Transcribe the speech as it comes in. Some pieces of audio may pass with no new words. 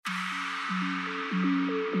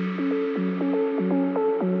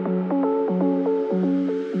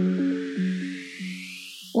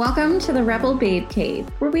Welcome to the Rebel Babe Cave,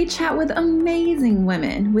 where we chat with amazing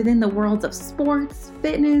women within the worlds of sports,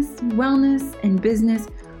 fitness, wellness, and business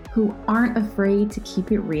who aren't afraid to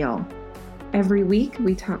keep it real. Every week,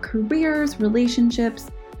 we talk careers, relationships,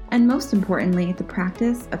 and most importantly, the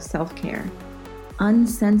practice of self-care.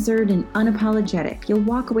 Uncensored and unapologetic, you'll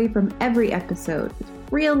walk away from every episode with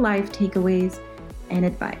real-life takeaways and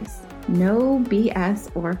advice. No BS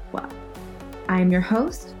or fluff. I'm your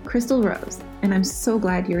host, Crystal Rose, and I'm so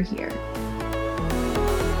glad you're here.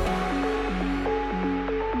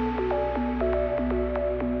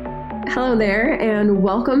 Hello there, and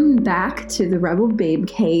welcome back to the Rebel Babe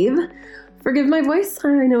Cave. Forgive my voice.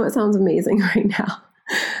 I know it sounds amazing right now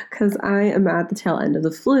because I am at the tail end of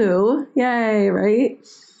the flu. Yay, right?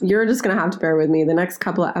 You're just going to have to bear with me. The next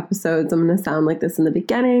couple of episodes, I'm going to sound like this in the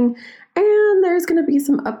beginning. And there's going to be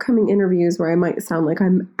some upcoming interviews where I might sound like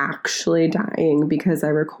I'm actually dying because I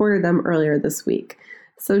recorded them earlier this week.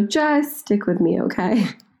 So just stick with me, okay?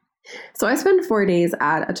 So I spent 4 days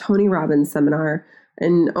at a Tony Robbins seminar,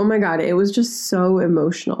 and oh my God, it was just so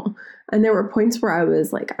emotional. And there were points where I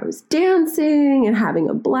was dancing and having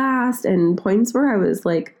a blast, and points where I was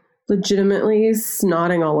like legitimately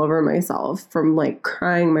snotting all over myself from like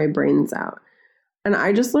crying my brains out. And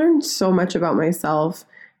I just learned so much about myself.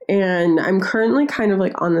 And I'm currently kind of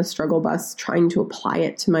like on the struggle bus trying to apply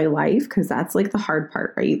it to my life, because that's like the hard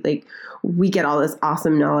part, right? Like we get all this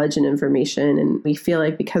awesome knowledge and information and we feel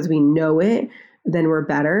like because we know it, then we're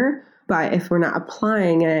better. But if we're not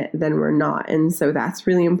applying it, then we're not. And so that's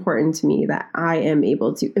really important to me that I am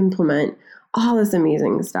able to implement all this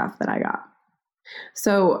amazing stuff that I got.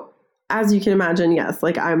 So as you can imagine, yes,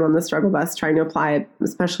 like I'm on the struggle bus trying to apply it,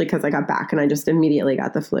 especially because I got back and I just immediately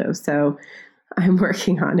got the flu. So I'm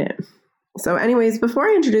working on it. So anyways, before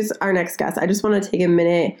I introduce our next guest, I just want to take a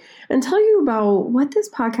minute and tell you about what this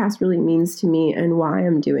podcast really means to me and why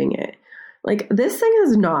I'm doing it. Like, this thing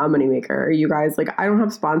is not a moneymaker, you guys. Like, I don't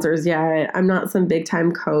have sponsors yet. I'm not some big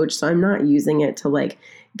time coach, so I'm not using it to like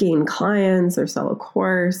gain clients or sell a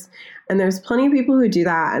course. And there's plenty of people who do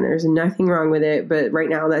that, and there's nothing wrong with it. But right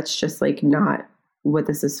now, that's just like not what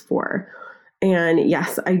this is for. And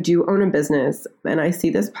yes, I do own a business, and I see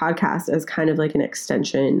this podcast as kind of like an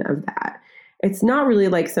extension of that. It's not really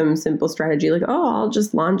like some simple strategy like, oh, I'll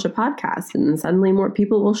just launch a podcast and suddenly more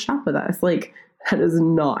people will shop with us. Like, that is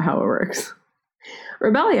not how it works.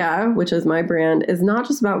 Rebellia, which is my brand, is not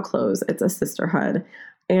just about clothes. It's a sisterhood.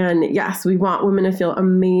 And yes, we want women to feel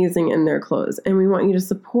amazing in their clothes, and we want you to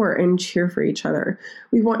support and cheer for each other.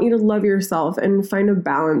 We want you to love yourself and find a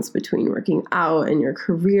balance between working out and your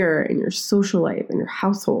career and your social life and your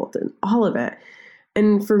household and all of it.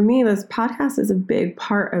 And for me, this podcast is a big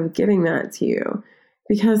part of giving that to you,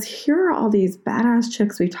 because here are all these badass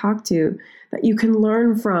chicks we talk to that you can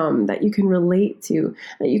learn from, that you can relate to,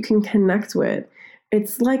 that you can connect with.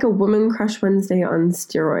 It's like a Woman Crush Wednesday on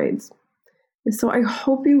steroids. So I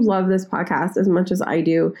hope you love this podcast as much as I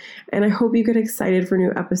do, and I hope you get excited for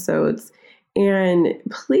new episodes. And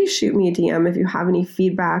please shoot me a DM if you have any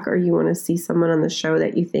feedback or you want to see someone on the show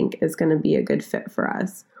that you think is going to be a good fit for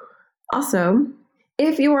us. Also,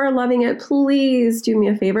 if you are loving it, please do me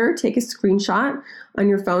a favor, take a screenshot on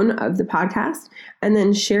your phone of the podcast and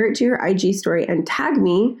then share it to your IG story and tag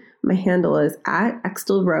me. My handle is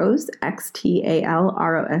 @XtalRose,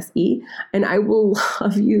 XTALROSE, and I will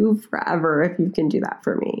love you forever if you can do that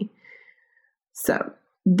for me. So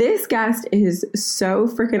this guest is so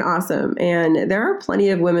freaking awesome, and there are plenty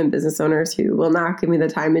of women business owners who will not give me the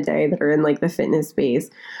time of day that are in like the fitness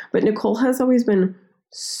space, but Nicole has always been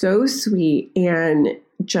so sweet and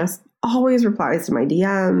just always replies to my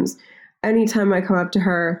DMs. Anytime I come up to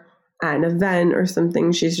her at an event or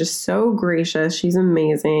something, she's just so gracious. She's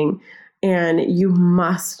amazing. And you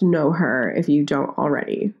must know her if you don't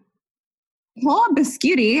already. Nicole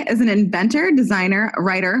Biscuiti is an inventor, designer,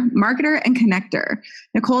 writer, marketer, and connector.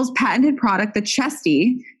 Nicole's patented product, the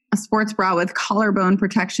Chestee, a sports bra with collarbone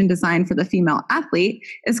protection designed for the female athlete,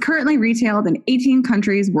 is currently retailed in 18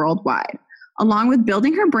 countries worldwide. Along with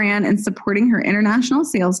building her brand and supporting her international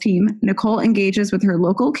sales team, Nicole engages with her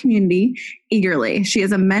local community eagerly. She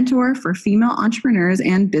is a mentor for female entrepreneurs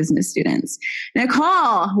and business students.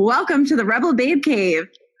 Nicole, welcome to the Rebel Babe Cave.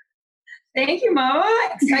 Thank you, Mo.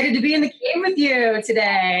 Excited to be in the cave with you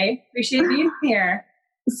today. Appreciate being here.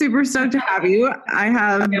 Super stoked to have you.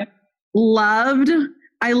 I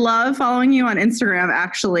love following you on Instagram,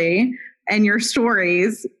 actually, and your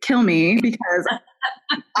stories kill me because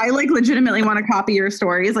I like legitimately want to copy your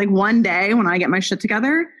stories. Like one day when I get my shit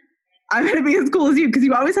together, I'm going to be as cool as you because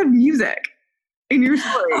you always have music in your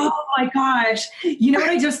story. Oh my gosh. You know what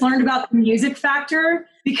I just learned about the music factor?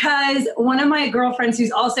 Because one of my girlfriends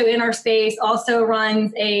who's also in our space also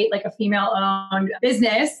runs a female owned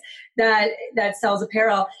business that sells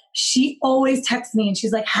apparel. She always texts me and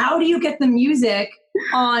she's like, how do you get the music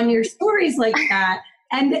on your stories like that?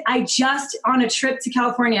 And I just, on a trip to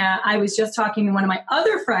California, I was just talking to one of my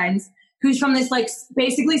other friends who's from this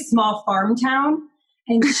basically small farm town.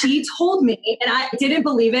 And she told me, and I didn't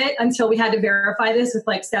believe it until we had to verify this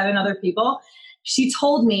with 7 other people. She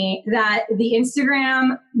told me that the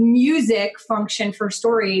Instagram music function for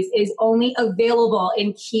stories is only available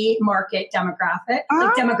in key market demographic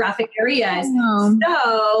areas.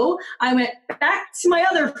 So I went back to my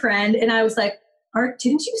other friend and I was like, Art,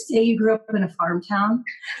 didn't you say you grew up in a farm town?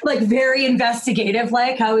 Very investigative.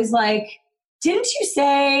 I was like, didn't you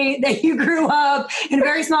say that you grew up in a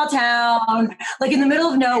very small town, in the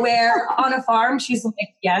middle of nowhere on a farm? She's like,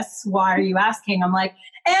 yes. Why are you asking? I'm like,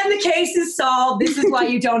 and the case is solved. This is why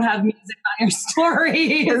you don't have music on your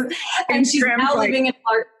stories. And she's now living in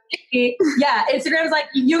Clark City. Yeah, Instagram's like,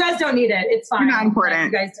 you guys don't need it. It's fine. You're not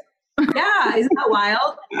important. You guys don't. Yeah, isn't that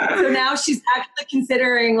wild? So now she's actually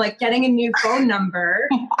considering getting a new phone number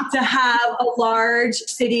to have a large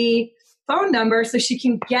city phone number so she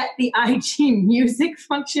can get the IG music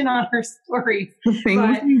function on her stories. The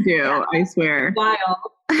things you do, yeah, I swear. Wild.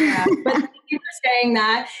 Yeah. But thank you for saying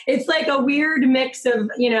that. It's a weird mix of,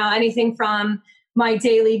 anything from my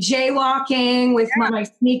daily jaywalking with my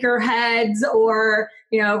sneaker heads or,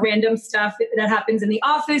 random stuff that happens in the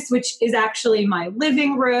office, which is actually my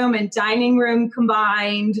living room and dining room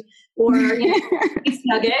combined. Or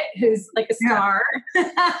Nugget, who's a star.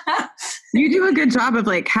 You do a good job of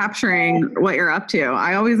capturing what you're up to.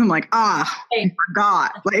 I always am I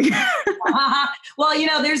forgot.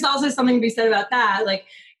 Well, there's also something to be said about that.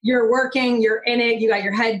 You're working, you're in it, you got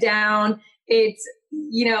your head down. It's,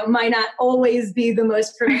 might not always be the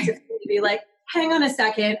most productive thing to be hang on a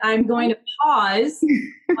second. I'm going to pause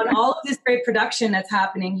on all of this great production that's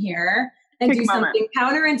happening here and do something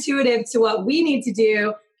counterintuitive to what we need to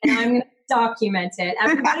do. And I'm going to document it.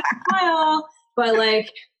 Everybody smile, but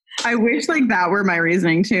I wish that were my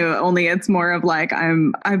reasoning too. Only it's more of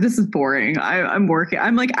this is boring. I'm working.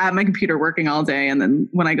 I'm at my computer working all day. And then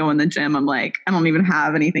when I go in the gym, I'm I don't even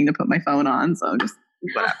have anything to put my phone on. So just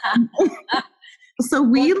So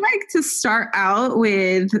we like to start out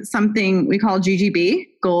with something we call GGB,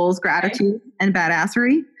 goals, gratitude, and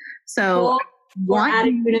badassery. So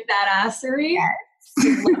attitude and badassery. Yes.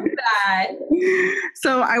 Love that.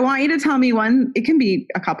 So I want you to tell me one, it can be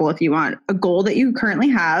a couple if you want, a goal that you currently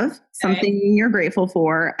have, something you're grateful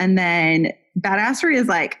for, and then badassery is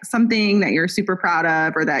something that you're super proud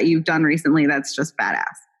of or that you've done recently that's just badass.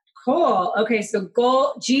 Cool. Okay, so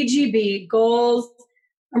GGB, goals.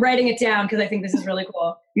 I'm writing it down because I think this is really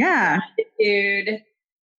cool. Yeah. Attitude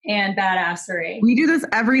and badassery. We do this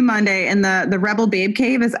every Monday, and the Rebel Babe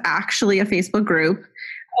Cave is actually a Facebook group.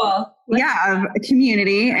 Cool. A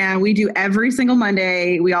community, and we do every single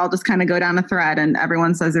Monday. We all just kind of go down a thread and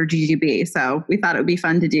everyone says their GGB. So we thought it would be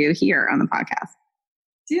fun to do here on the podcast.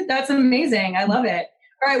 Dude, that's amazing. I love it.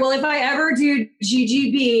 All right. Well, if I ever do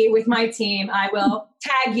GGB with my team, I will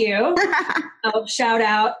tag you. I'll shout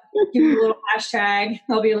out, give you a little hashtag.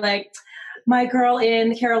 I'll be my girl in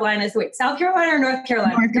the Carolinas. Wait, South Carolina or North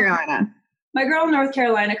Carolina? North Carolina. My girl in North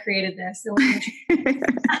Carolina created this.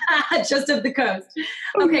 Just up the coast.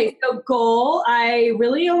 Okay, so goal. I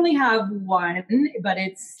really only have one, but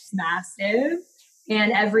it's massive.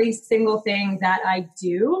 And every single thing that I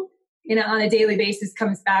do on a daily basis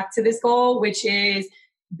comes back to this goal, which is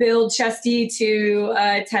build Chestee to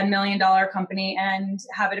a $10 million company and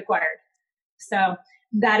have it acquired. So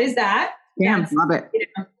that is that. Yeah, love it.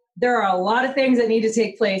 There are a lot of things that need to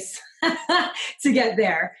take place to get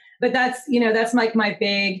there. But that's my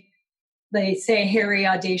big, they say, hairy,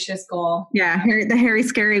 audacious goal. Yeah, the hairy,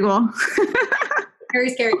 scary goal.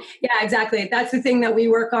 Very scary. Yeah, exactly. That's the thing that we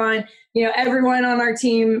work on. Everyone on our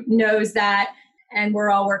team knows that, and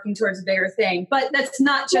we're all working towards a bigger thing. But that's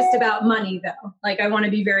not just about money, though. I want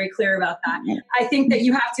to be very clear about that. I think that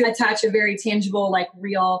you have to attach a very tangible,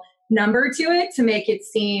 real number to it to make it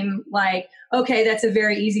seem okay, that's a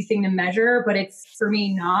very easy thing to measure. But it's, for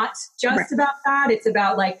me, not just about that. It's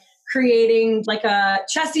about creating a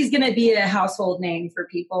Chestee's going to be a household name for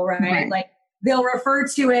people, right? They'll refer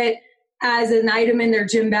to it as an item in their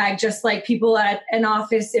gym bag, just like people at an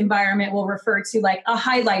office environment will refer to a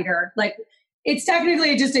highlighter. It's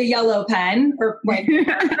technically just a yellow pen or but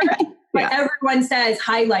everyone says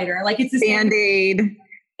highlighter. It's a Band-Aid,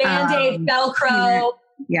 Velcro.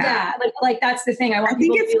 Yeah. Like that's the thing. I want I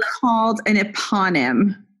think people it's to be called an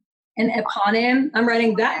eponym. an eponym. I'm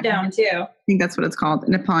writing that down too. I think that's what it's called,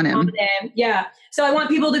 an eponym. Yeah. So I want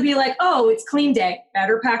people to be like, oh, it's clean day.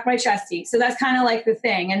 Better pack my Chestee. So that's kind of like the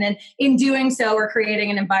thing. And then in doing so, we're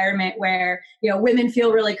creating an environment where, women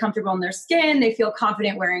feel really comfortable in their skin. They feel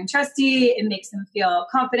confident wearing Chestee. It makes them feel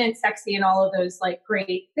confident, sexy, and all of those like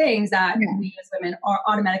great things that we as women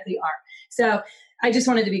automatically are. So I just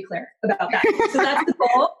wanted to be clear about that. So that's the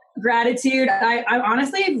goal. Gratitude. I'm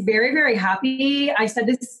honestly very, very happy. I said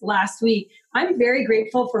this last week. I'm very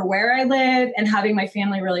grateful for where I live and having my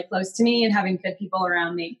family really close to me and having good people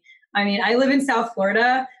around me. I mean, I live in South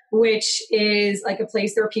Florida, which is like a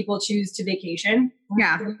place where people choose to vacation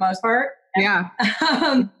for the most part. Yeah.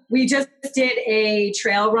 We just did a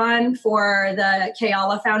trail run for the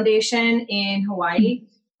Keala Foundation in Hawaii,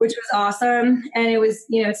 which was awesome. And it was,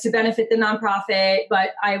 it's to benefit the nonprofit,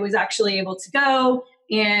 but I was actually able to go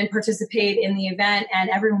and participate in the event. And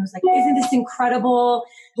everyone was like, isn't this incredible?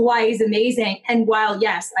 Hawaii is amazing. And while,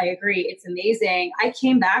 yes, I agree, it's amazing, I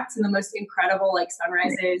came back to the most incredible like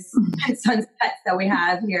sunrises and sunsets that we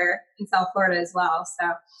have here in South Florida as well.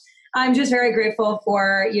 So I'm just very grateful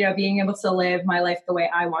for, being able to live my life the way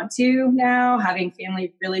I want to now, having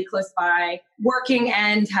family really close by, working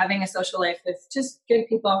and having a social life with just good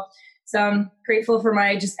people. So I'm grateful for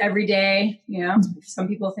my just everyday, some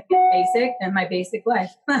people think it's basic, and my basic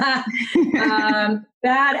life.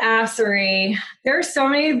 Badassery. There's so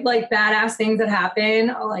many like badass things that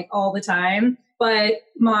happen like all the time. But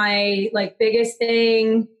my like biggest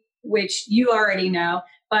thing, which you already know,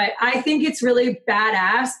 but I think it's really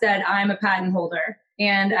badass that I'm a patent holder.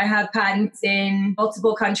 And I have patents in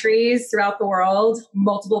multiple countries throughout the world,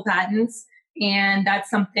 multiple patents. And that's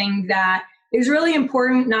something that is really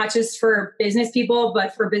important, not just for business people,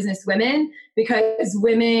 but for business women, because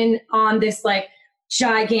women on this like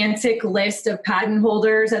gigantic list of patent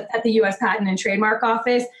holders at the U.S. Patent and Trademark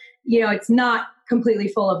Office, it's not completely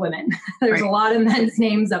full of women. There's a lot of men's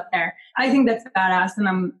names up there. I think that's badass, and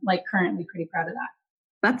I'm like currently pretty proud of that.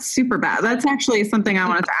 That's super bad. That's actually something I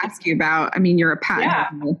wanted to ask you about. I mean, you're a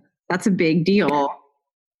patent holder. That's a big deal.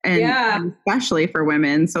 And especially for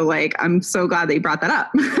women. So like, I'm so glad that you brought that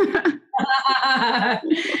up.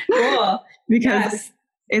 Cool. Because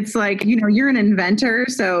it's like, you're an inventor.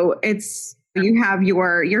 So you have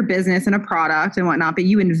your business and a product and whatnot, but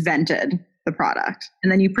you invented the product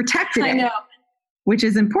and then you protected it. I know. Which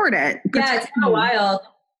is important. Yeah, it's kind of wild.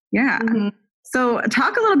 Yeah. Mm-hmm. So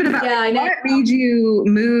talk a little bit about what made you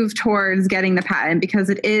move towards getting the patent, because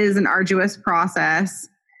it is an arduous process.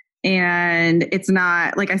 And it's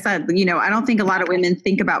not, like I said, I don't think a lot of women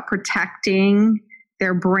think about protecting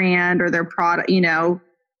their brand or their product,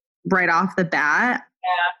 right off the bat.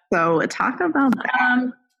 Yeah. So talk about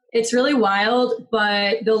that. It's really wild,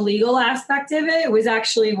 but the legal aspect of it was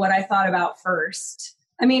actually what I thought about first.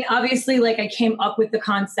 I mean, obviously, like I came up with the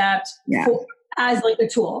concept as like a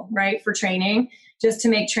tool, right, for training, just to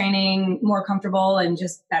make training more comfortable and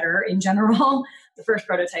just better in general. The first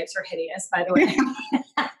prototypes are hideous, by the way.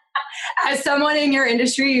 As someone in your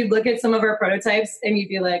industry, you'd look at some of our prototypes and you'd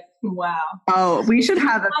be like, wow. Oh, we should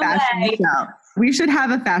have a fashion show. We should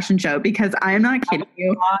have a fashion show, because I'm not kidding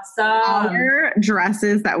you. Awesome. Our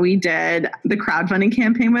dresses that we did the crowdfunding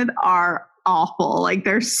campaign with are awful. Like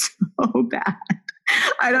they're so bad.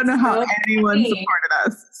 I don't know how anyone supported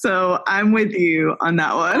us. So I'm with you on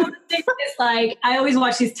that one. It's like, I always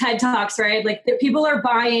watch these TED Talks, right? Like the people are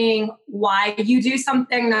buying why you do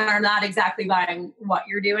something that are not exactly buying what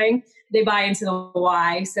you're doing. They buy into the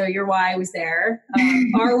why. So your why was there.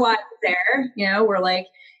 Our why was there. We're like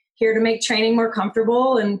here to make training more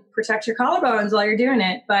comfortable and protect your collarbones while you're doing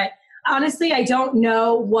it. But honestly, I don't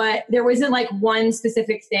know there wasn't like one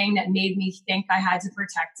specific thing that made me think I had to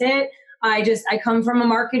protect it. I come from a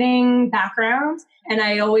marketing background, and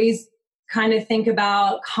I always kind of think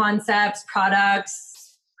about concepts,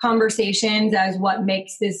 products, conversations as what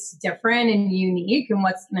makes this different and unique and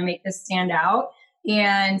what's going to make this stand out.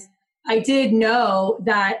 And I did know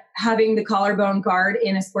that having the collarbone guard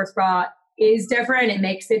in a sports bra is different. It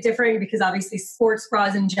makes it different because obviously sports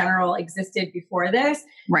bras in general existed before this.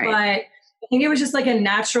 Right. But I think it was just like a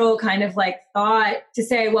natural kind of like thought to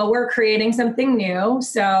say, well, we're creating something new,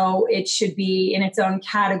 so it should be in its own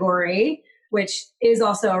category, which is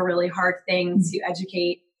also a really hard thing to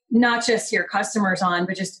educate not just your customers on,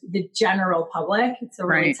 but just the general public. It's a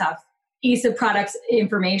really tough piece of product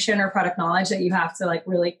information or product knowledge that you have to like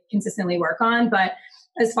really consistently work on. But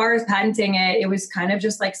as far as patenting it, it was kind of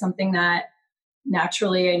just like something that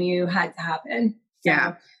naturally I knew had to happen.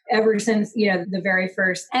 So ever since, the very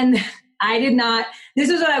first, and I did not, this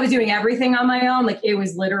is what I was doing, everything on my own. Like it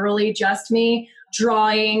was literally just me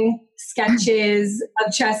drawing sketches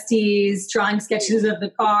of Chestees, drawing sketches of the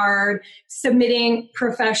card, submitting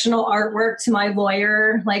professional artwork to my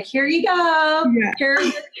lawyer. Like, here you go. Yeah.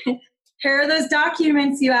 Here are those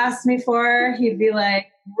documents you asked me for. He'd be like,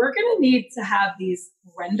 we're going to need to have these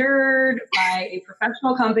rendered by a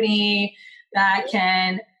professional company that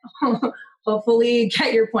can hopefully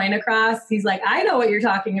get your point across. He's like, I know what you're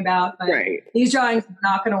talking about, but these drawings are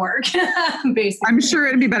not going to work. Basically. I'm sure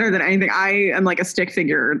it'd be better than anything. I am like a stick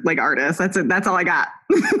figure like artist. That's it. That's all I got.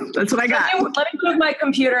 That's what I got. Let me move my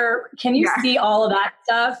computer. Can you see all of that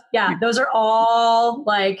stuff? Yeah, those are all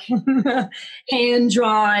like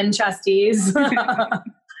hand-drawn Chestees.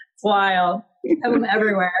 It's wild. I have them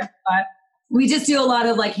everywhere. But we just do a lot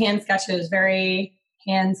of like hand sketches, very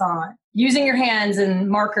hands-on. Using your hands and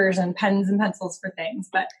markers and pens and pencils for things.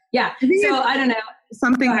 But yeah, so I don't know.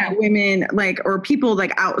 Something that women like, or people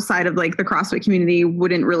like outside of like the CrossFit community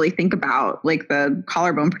wouldn't really think about, like the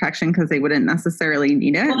collarbone protection, because they wouldn't necessarily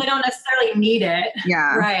need it. Well, they don't necessarily need it.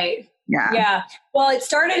 Yeah. Right. Yeah. Yeah. Well, it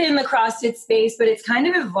started in the CrossFit space, but it's kind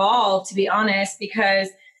of evolved, to be honest, because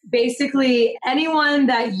basically anyone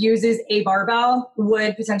that uses a barbell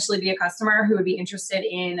would potentially be a customer who would be interested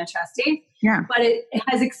in a Chestee. Yeah. But it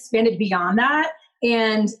has expanded beyond that.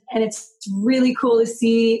 And it's really cool to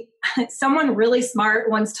see. Someone really smart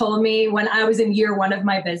once told me when I was in year one of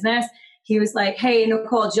my business, he was like, hey,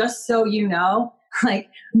 Nicole, just so you know, like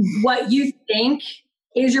what you think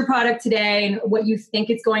is your product today and what you think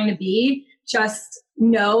it's going to be, just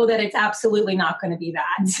know that it's absolutely not going to be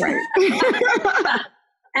that. Right.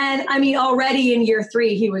 And I mean, already in year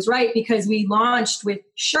 3, he was right, because we launched with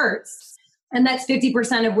shirts, and that's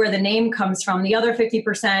 50% of where the name comes from. The other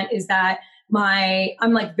 50% is that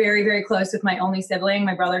I'm like very, very close with my only sibling,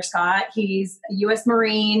 my brother, Scott. He's a U.S.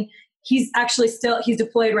 Marine. He's actually he's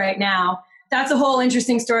deployed right now. That's a whole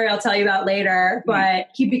interesting story I'll tell you about later, but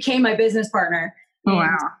he became my business partner in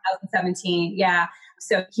 2017. Yeah.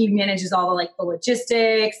 So he manages all the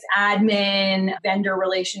logistics, admin, vendor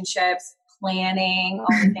relationships, planning, all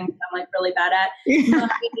the things I'm like really bad at,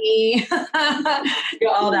 money,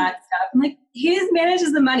 all that stuff. I'm like, he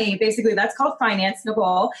manages the money. Basically, that's called finance,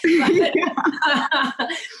 Nicole. He's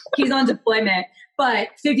on deployment, but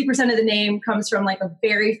 50% of the name comes from like a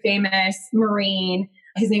very famous Marine.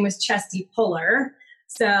 His name was Chestee Puller.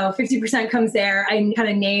 So 50% comes there. I kind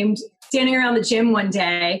of named, standing around the gym one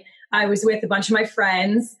day, I was with a bunch of my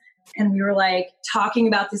friends, and we were like talking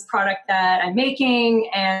about this product that I'm making.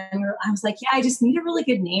 And I was like, yeah, I just need a really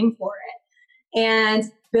good name for it. And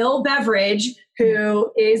Bill Beveridge,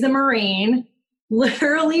 who is a Marine,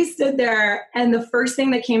 literally stood there. And the first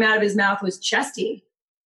thing that came out of his mouth was Chestee.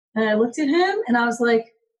 And I looked at him and I was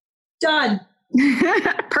like, done.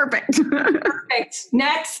 Perfect. Perfect.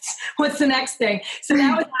 Next. What's the next thing? So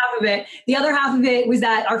that was half of it. The other half of it was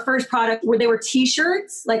that our first product, where they were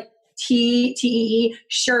t-shirts, like T-E-E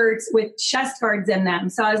shirts with chest guards in them.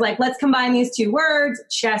 So I was like, let's combine these two words,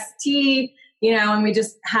 Chestee, and we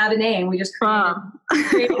just have a name. We just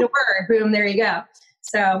created a word. Boom, there you go.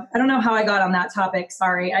 So I don't know how I got on that topic.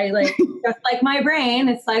 Sorry. I just like my brain.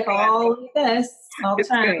 It's like all of this all the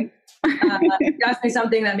time. You asked me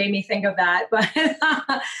something that made me think of that, but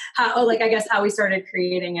I guess how we started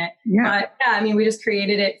creating it. Yeah. But yeah, I mean, we just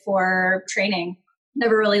created it for training.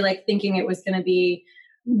 Never really thinking it was going to be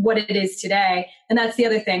what it is today. And that's the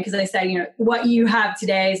other thing, because I said, what you have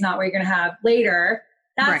today is not what you're going to have later.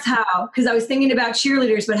 That's how, because I was thinking about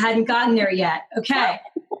cheerleaders, but hadn't gotten there yet. Okay.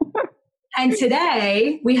 And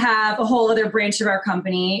today we have a whole other branch of our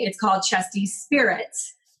company. It's called Chestee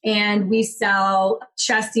Spirits. And we sell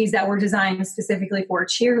Chestees that were designed specifically for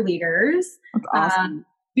cheerleaders. That's awesome.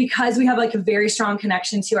 Because we have a very strong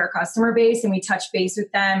connection to our customer base, and we touch base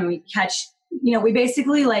with them, and we catch, we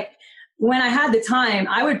basically when I had the time,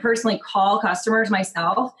 I would personally call customers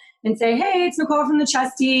myself and say, hey, it's Nicole from the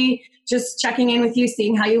Chestee, just checking in with you,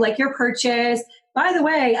 seeing how you like your purchase. By the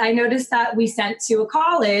way, I noticed that we sent to a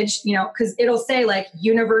college, because it'll say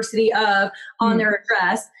University of on their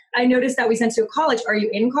address. I noticed that we sent to a college. Are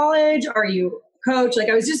you in college? Are you a coach?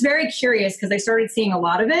 I was just very curious, because I started seeing a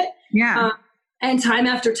lot of it. Yeah. And time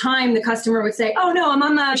after time, the customer would say, oh, no, I'm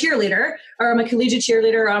a cheerleader, or I'm a collegiate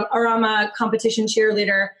cheerleader, or I'm a competition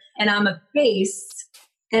cheerleader, and I'm a base.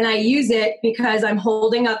 And I use it because I'm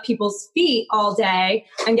holding up people's feet all day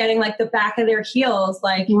and getting the back of their heels.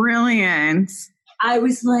 Brilliant. I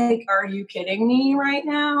was like, are you kidding me right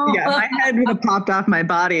now? Yeah, my head would have popped off my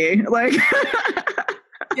body.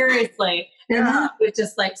 Seriously. And then it was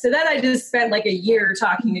just like, so then I just spent like a year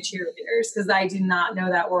talking to cheerleaders because I did not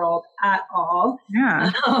know that world at all.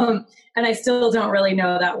 Yeah. And I still don't really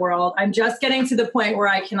know that world. I'm just getting to the point where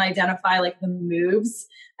I can identify like the moves.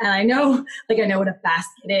 And I know what a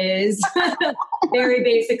basket is. Very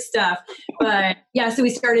basic stuff. But yeah, so we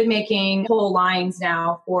started making whole lines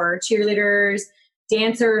now for cheerleaders,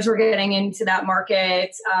 dancers. We're getting into that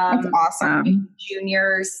market. That's awesome.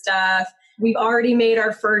 Juniors stuff. We've already made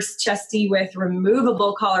our first Chestee with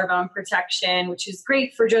removable collarbone protection, which is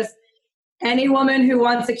great for just any woman who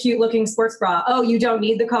wants a cute looking sports bra. Oh, you don't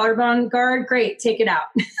need the collarbone guard? Great, take it out.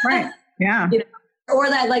 Right. Yeah. Or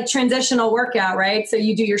that like transitional workout, right? So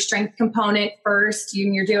you do your strength component first,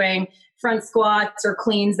 you're doing front squats or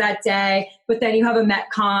cleans that day, but then you have a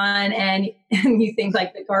Metcon and you think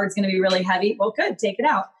like the guard's going to be really heavy. Well, good, take it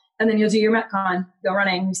out. And then you'll do your Metcon, go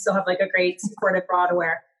running. You still have like a great supportive bra to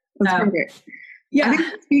wear. That's yeah. I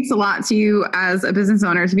think it speaks a lot to you as a business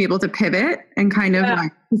owner to be able to pivot and kind of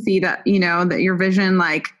like to see that, that your vision,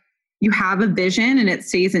 like you have a vision and it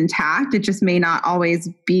stays intact. It just may not always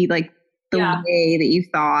be like the way that you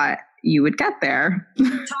thought you would get there.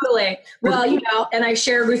 Totally. Well, and I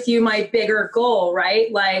shared with you my bigger goal,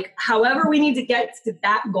 right? Like however we need to get to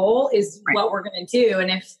that goal is what we're going to do.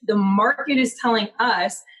 And if the market is telling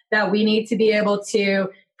us that we need to be able to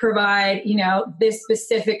provide, this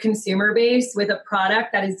specific consumer base with a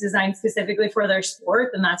product that is designed specifically for their sport,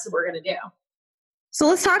 then that's what we're going to do. So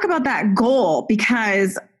let's talk about that goal,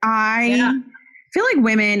 because I feel like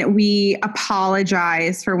women, we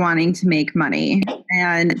apologize for wanting to make money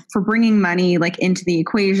and for bringing money like into the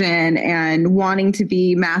equation and wanting to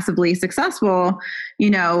be massively successful.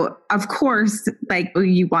 Of course, like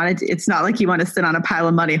it's not like you want to sit on a pile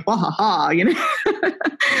of money,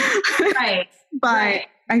 Right. But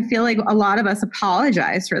I feel like a lot of us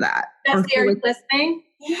apologize for that. Chestee, are you listening?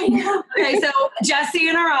 Yeah. Okay, so Chestee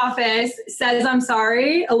in our office says, I'm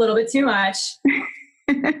sorry, a little bit too much.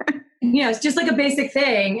 It's just like a basic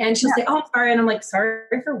thing. And she'll say, oh, I'm sorry. And I'm like,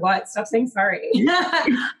 sorry for what? Stop saying sorry.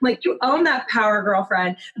 I'm like, you own that power,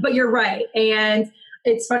 girlfriend. But you're right. And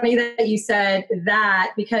it's funny that you said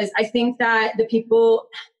that, because I think that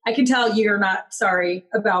I can tell you're not sorry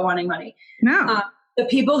about wanting money. No. The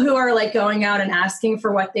people who are like going out and asking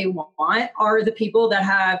for what they want are the people that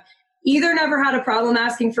have either never had a problem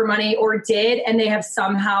asking for money or did, and they have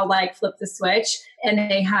somehow like flipped the switch and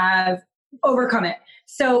they have overcome it.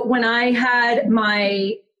 So when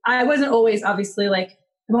I wasn't always obviously like,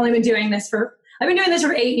 I've been doing this for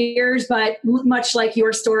 8 years, but much like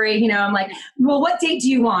your story, I'm like, well, what date do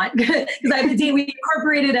you want? Because I have the date we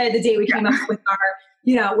incorporated, the date we came up with our,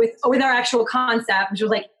 with our actual concept, which was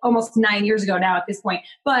like almost 9 years ago now at this point.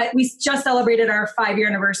 But we just celebrated our 5-year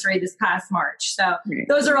anniversary this past March. So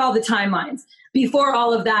those are all the timelines. Before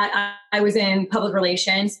all of that, I was in public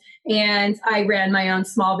relations and I ran my own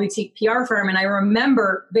small boutique PR firm. And I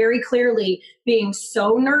remember very clearly being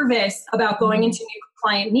so nervous about going into new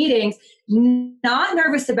client meetings, not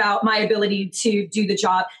nervous about my ability to do the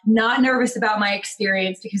job, not nervous about my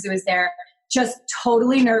experience because it was there, just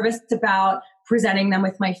totally nervous about presenting them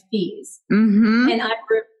with my fees. Mm-hmm. And I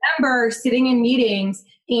remember sitting in meetings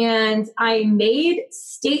and I made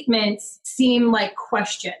statements seem like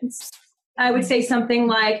questions. I would say something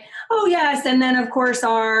like, oh yes. And then of course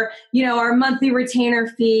our monthly retainer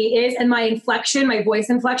fee is, and my voice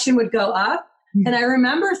inflection would go up. Mm-hmm. And I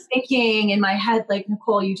remember thinking in my head, like,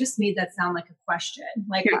 Nicole, you just made that sound like a question.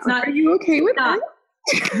 Like, it's not, are you okay with that?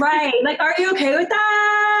 Right. Like, are you okay with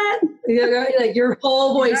that? Like your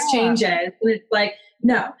whole voice changes. And it's like,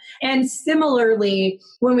 no. And similarly,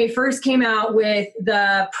 when we first came out with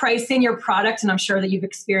the pricing your product, and I'm sure that you've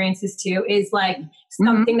experienced this too, is like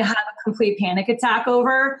something to have a complete panic attack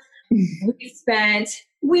over.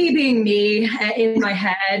 We being me in my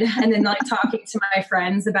head, and then like talking to my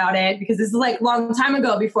friends about it, because this is like a long time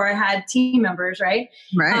ago before I had team members, right?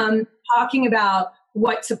 Right. Talking about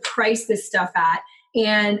what to price this stuff at.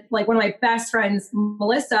 And like one of my best friends,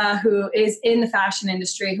 Melissa, who is in the fashion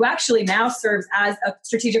industry, who actually now serves as a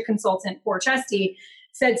strategic consultant for Chestee,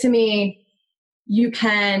 said to me, you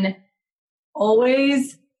can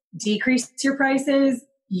always decrease your prices.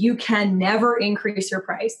 You can never increase your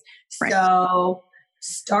price. Right. So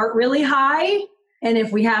start really high. And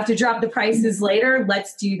if we have to drop the prices later,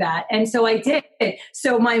 let's do that. And so I did.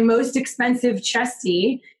 So my most expensive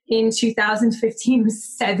Chestee in 2015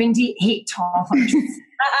 was $78.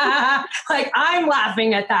 Like, I'm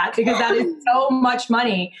laughing at that because that is so much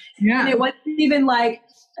money. Yeah. And it wasn't even like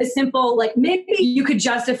a simple, like maybe you could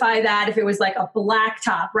justify that if it was like a black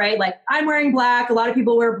top, right? Like I'm wearing black. A lot of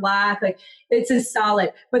people wear black. Like it's a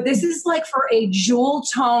solid, but this is like for a jewel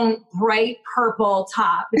tone, bright purple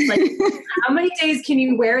top. It's like, how many days can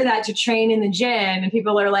you wear that to train in the gym? And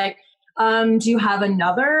people are like, do you have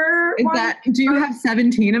another one? Do you have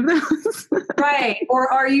 17 of those? Right.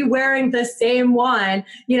 Or are you wearing the same one?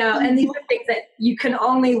 You know, and these are things that you can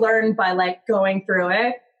only learn by like going through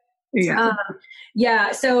it. Yeah.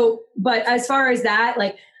 Yeah. So, but as far as that,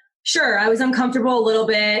 like, sure, I was uncomfortable a little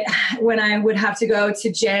bit when I would have to go to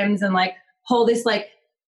gyms and like pull this like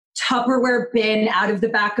Tupperware bin out of the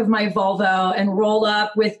back of my Volvo and roll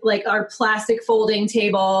up with like our plastic folding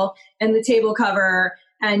table and the table cover.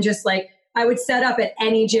 And just like, I would set up at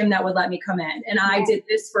any gym that would let me come in. And I did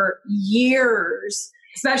this for years,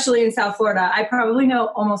 especially in South Florida. I probably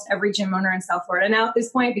know almost every gym owner in South Florida now at this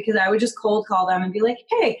point, because I would just cold call them and be like,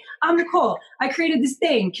 hey, I'm Nicole. I created this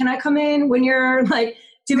thing. Can I come in when you're like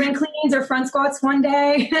doing cleans or front squats one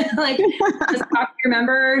day? Like just talk to your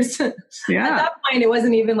members. Yeah. At that point, it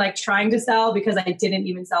wasn't even like trying to sell, because I didn't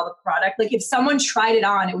even sell the product. Like if someone tried it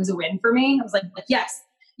on, it was a win for me. I was like yes.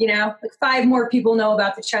 You know, like 5 more people know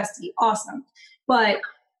about the Chestee. Awesome. But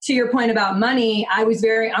to your point about money, I was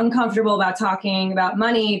very uncomfortable about talking about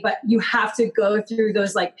money, but you have to go through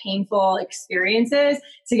those like painful experiences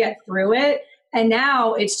to get through it. And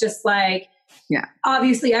now it's just like, yeah,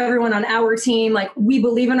 obviously everyone on our team, like we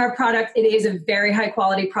believe in our product. It is a very high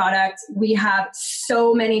quality product. We have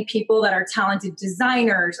so many people that are talented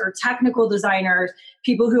designers or technical designers,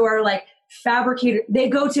 people who are like, fabricator, they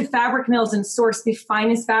go to fabric mills and source the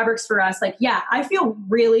finest fabrics for us. Like, yeah, I feel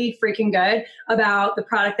really freaking good about the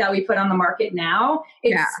product that we put on the market now.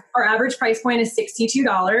 Our average price point is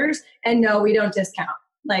 $62, and no, we don't discount.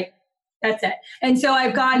 Like, that's it. And so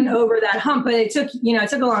I've gotten over that hump, but it took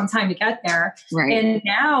a long time to get there. Right. And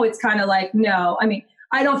now it's kind of like, no, I mean,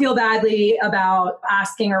 I don't feel badly about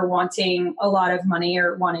asking or wanting a lot of money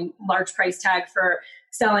or wanting large price tag for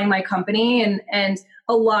selling my company. And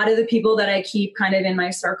a lot of the people that I keep kind of in my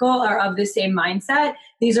circle are of the same mindset.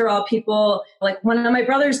 These are all people, like one of my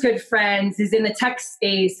brother's good friends is in the tech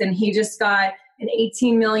space, and he just got an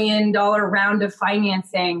 $18 million round of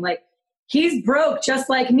financing. Like he's broke just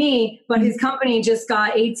like me, but his company just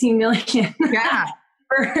got 18 million. Yeah.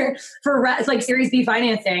 for like Series B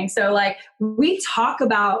financing. So like we talk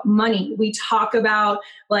about money. We talk about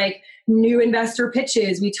like new investor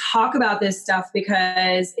pitches. We talk about this stuff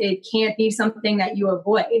because it can't be something that you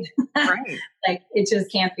avoid. Right. Like it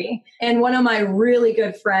just can't be. And one of my really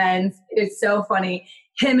good friends, it's so funny.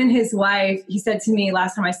 Him and his wife, he said to me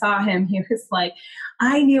last time I saw him, he was like,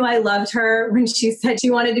 I knew I loved her when she said she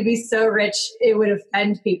wanted to be so rich it would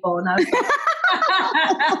offend people. And I was like,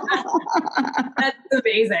 that's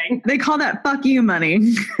amazing. They call that fuck you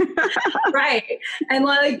money. Right. And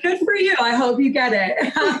like, good for you. I hope you get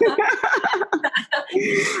it.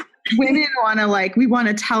 Women we want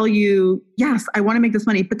to tell you, yes, I want to make this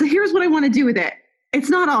money, but here's what I want to do with it. It's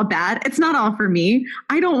not all bad. It's not all for me.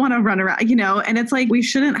 I don't want to run around, and it's like, we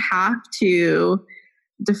shouldn't have to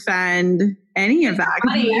defend any of that.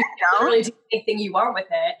 Money, you can really do anything you want with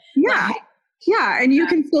it. Yeah. Like, yeah. And you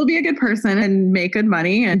can still be a good person and make good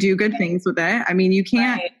money and do good things with it. I mean, you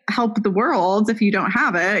can't help the world if you don't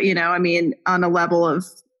have it, I mean, on a level of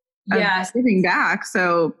giving back.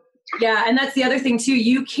 So yeah. And that's the other thing too.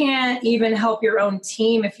 You can't even help your own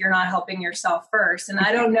team if you're not helping yourself first. And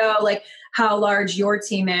I don't know like how large your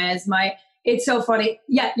team is. It's so funny.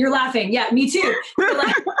 Yeah. You're laughing. Yeah. Me too.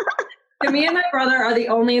 Me and my brother are the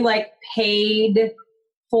only like paid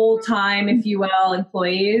full-time, if you will,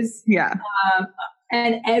 employees. Yeah.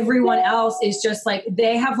 And everyone else is just like,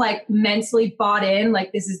 they have like mentally bought in,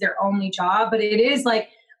 like this is their only job, but it is like,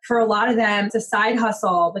 for a lot of them, it's a side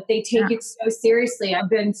hustle, but they take it so seriously. I've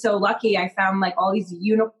been so lucky. I found like all these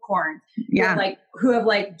unicorns who have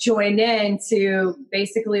like joined in to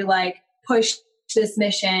basically like push this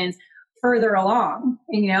mission further along,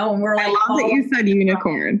 and we're like, I love that you said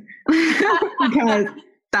unicorn because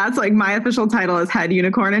that's like my official title is head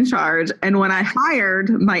unicorn in charge. And when I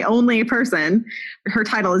hired my only person, her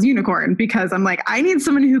title is unicorn, because I'm like, I need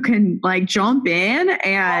someone who can like jump in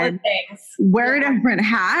and wear a different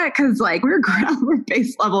hat. Cause like we're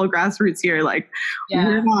base level grassroots here. Like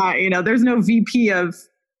we're not, there's no VP of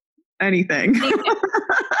anything.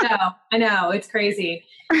 No, I know. It's crazy.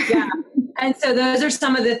 Yeah. And so those are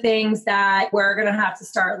some of the things that we're going to have to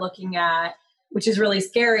start looking at, which is really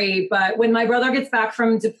scary. But when my brother gets back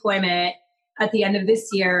from deployment at the end of this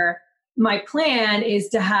year, my plan is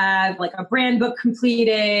to have like a brand book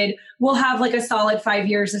completed. We'll have like a solid 5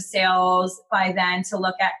 years of sales by then to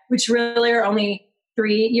look at, which really are only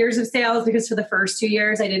 3 years of sales because for the first 2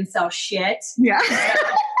 years I didn't sell shit. Yeah.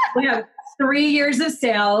 We have 3 years of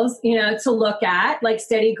sales, to look at, like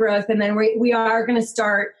steady growth. And then we are going to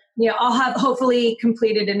start, I'll have hopefully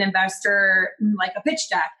completed an investor, like a pitch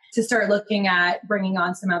deck to start looking at bringing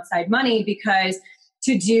on some outside money, because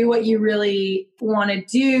to do what you really want to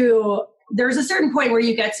do, there's a certain point where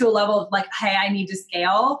you get to a level of like, hey, I need to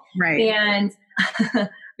scale. Right. And we're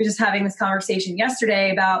just having this conversation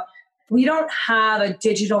yesterday about, we don't have a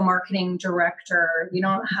digital marketing director. We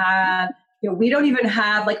don't even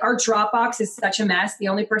have, like, our Dropbox is such a mess. The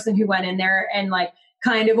only person who went in there and like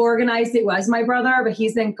kind of organized it was my brother, but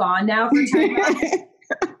he's been gone now for 10 months.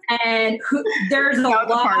 And there's a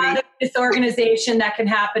lot of disorganization that can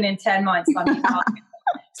happen in 10 months. Let me tell you.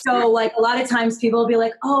 So like a lot of times people will be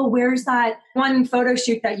like, oh, where's that one photo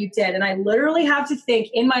shoot that you did? And I literally have to think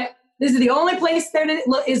this is the only place that it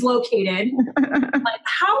is located. Like,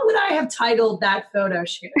 how would I have titled that photo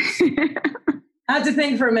shoot? I have to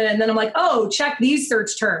think for a minute. And then I'm like, oh, check these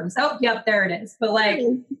search terms. Oh, yep, there it is. But like,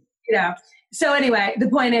 So anyway, the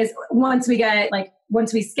point is once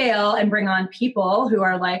we scale and bring on people who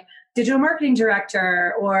are like digital marketing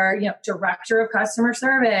director or, director of customer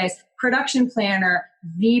service, production planner,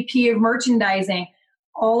 VP of merchandising,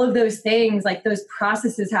 all of those things, like those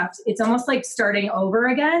processes it's almost like starting over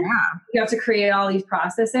again. Yeah. You have to create all these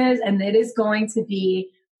processes, and it is going to be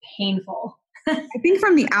painful. I think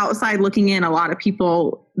from the outside looking in, a lot of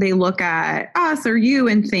people, they look at us or you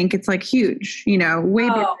and think it's like huge, way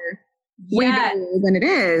bigger than it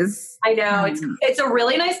is. I know. It's a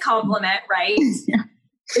really nice compliment, right? Yeah.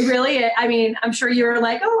 It really is. I mean, I'm sure you were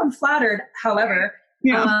like, oh, I'm flattered. However,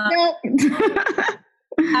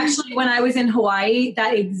 actually, when I was in Hawaii,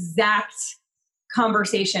 that exact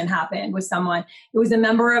conversation happened with someone. It was a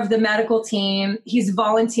member of the medical team. He's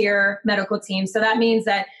volunteer medical team. So that means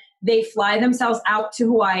that they fly themselves out to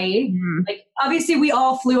Hawaii. Mm-hmm. Like, obviously, we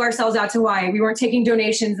all flew ourselves out to Hawaii. We weren't taking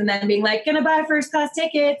donations and then being like, gonna buy first class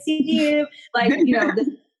ticket, see you. Like,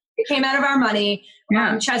 it came out of our money.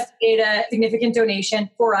 Yeah. Chestee made a significant donation.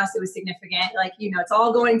 For us, it was significant. Like, it's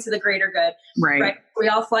all going to the greater good. Right. We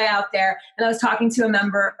all fly out there. And I was talking to a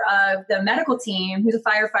member of the medical team who's a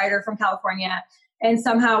firefighter from California. And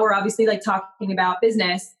somehow we're obviously like talking about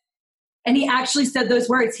business. And he actually said those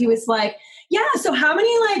words. He was like, yeah, so how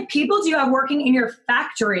many like people do you have working in your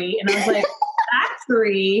factory? And I was like,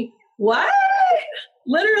 factory? What?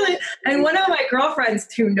 Literally. And one of my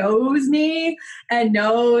girlfriends who knows me and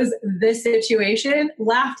knows this situation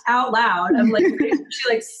laughed out loud. I'm like, she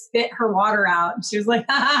like spit her water out. And she was like,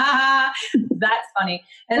 that's funny.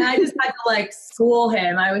 And I just had to like school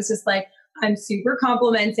him. I was just like, I'm super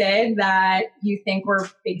complimented that you think we're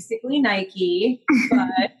basically Nike,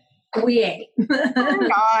 but we ain't. Oh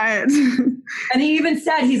God. And he even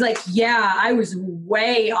said, he's like, yeah, I was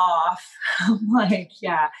way off. I'm like,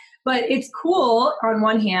 yeah. But it's cool on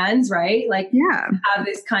one hand, right? Like, have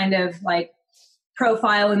this kind of like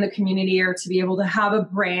profile in the community, or to be able to have a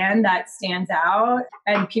brand that stands out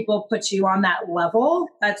and people put you on that level.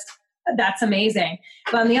 That's amazing.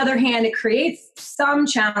 But on the other hand, it creates some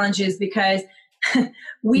challenges because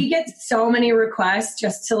we get so many requests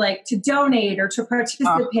just to donate or to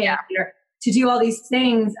participate or to do all these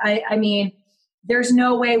things. I mean, there's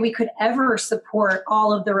no way we could ever support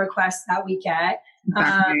all of the requests that we get.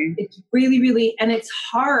 Exactly. It's really, really, and it's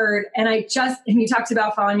hard. And you talked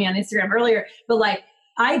about following me on Instagram earlier, but like,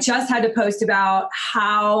 I just had to post about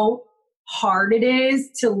how hard it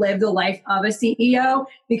is to live the life of a CEO,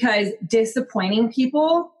 because disappointing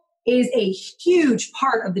people is a huge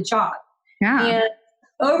part of the job. Yeah. And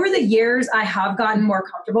over the years, I have gotten more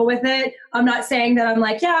comfortable with it. I'm not saying that I'm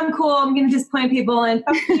like, yeah, I'm cool, I'm going to disappoint people and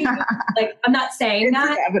fuck you. Like, I'm not saying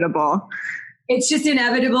that. It's inevitable. It's just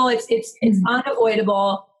inevitable. It's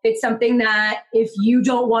unavoidable. It's something that if you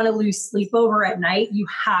don't want to lose sleep over at night, you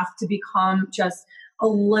have to become just a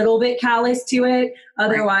little bit callous to it.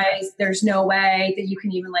 Otherwise, there's no way that you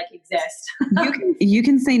can even like exist. You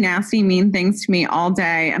can say nasty, mean things to me all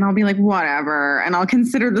day and I'll be like, whatever. And I'll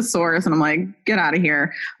consider the source and I'm like, get out of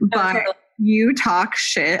here. But totally. You talk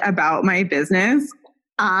shit about my business,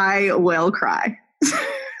 I will cry.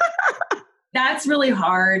 That's really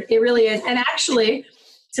hard. It really is. And actually,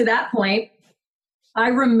 to that point, I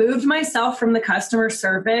removed myself from the customer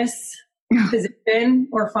service position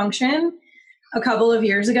or function a couple of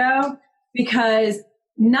years ago, because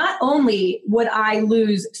not only would I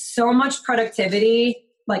lose so much productivity,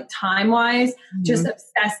 like time-wise, just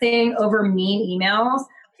obsessing over mean emails,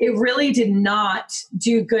 it really did not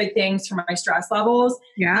do good things for my stress levels.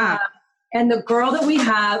 Yeah. And the girl that we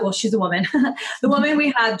have, well, she's a woman. The woman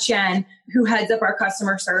we have, Jen, who heads up our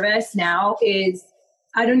customer service now, is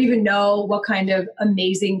I don't even know what kind of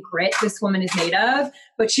amazing grit this woman is made of,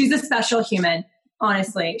 but she's a special human.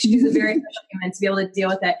 Honestly, she's a very special human to be able to deal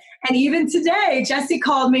with it. And even today, Chestee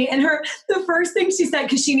called me, and the first thing she said,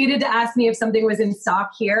 because she needed to ask me if something was in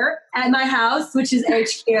stock here at my house, which is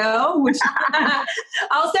HQ, which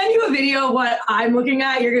I'll send you a video of what I'm looking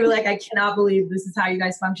at. You're going to be like, I cannot believe this is how you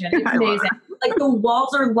guys function. It's amazing. Like the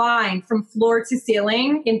walls are lined from floor to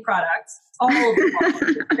ceiling in products. All of the walls.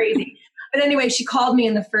 It's crazy. But anyway, she called me,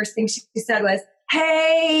 and the first thing she said was,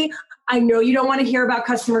 hey, I know you don't want to hear about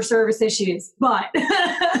customer service issues, but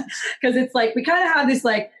because it's like, we kind of have this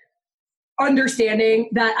like understanding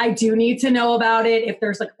that I do need to know about it. If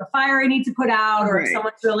there's like a fire I need to put out, or if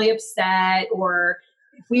someone's really upset, or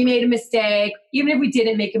if we made a mistake, even if we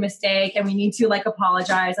didn't make a mistake and we need to like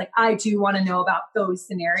apologize, like I do want to know about those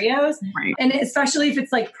scenarios. Right. And especially if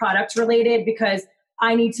it's like product related, because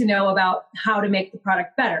I need to know about how to make the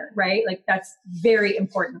product better, right? Like that's very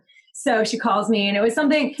important. So she calls me, and it was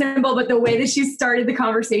something simple, but the way that she started the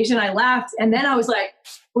conversation, I laughed. And then I was like,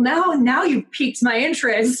 well, now you've piqued my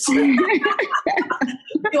interest. Do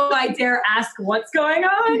I dare ask what's going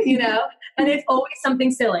on? You know? And it's always something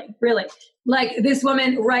silly, really. Like this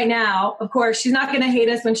woman right now, of course, she's not going to hate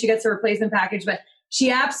us when she gets a replacement package, but she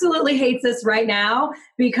absolutely hates us right now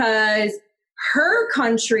because her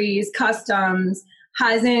country's customs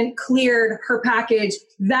hasn't cleared her package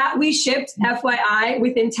that we shipped, FYI,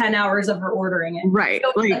 within 10 hours of her ordering it. Right.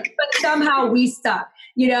 So, but somehow we stuck,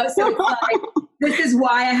 you know? So it's like, this is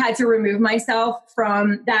why I had to remove myself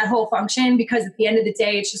from that whole function, because at the end of the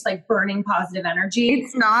day, it's just like burning positive energy.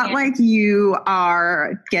 It's not like you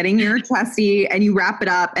are getting your Chestee and you wrap it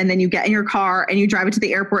up and then you get in your car and you drive it to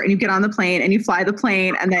the airport and you get on the plane and you fly the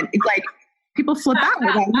plane, and then it's like, people flip out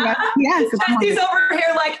with that. Yes. Chestee's over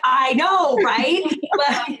here like, I know, right?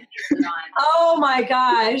 Like, oh my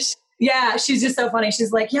gosh. Yeah, she's just so funny.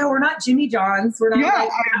 She's like, yeah, we're not Jimmy John's. We're not. Yeah, like,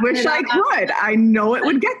 I wish I could. I know it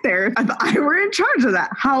would get there if I were in charge of that.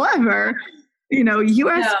 However, you know,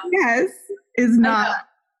 USPS is not.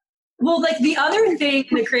 Well, like the other thing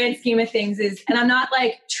in the grand scheme of things is, and I'm not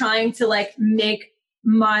like trying to like make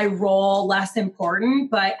my role less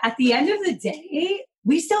important, but at the end of the day,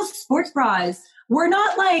 we sell sports bras. We're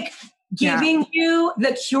not like giving you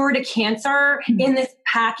the cure to cancer in this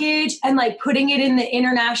package and like putting it in the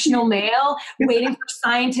international mail, waiting for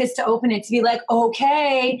scientists to open it to be like,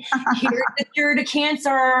 okay, here's the cure to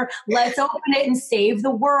cancer. Let's open it and save the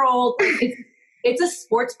world. It's a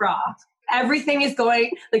sports bra. Everything is going,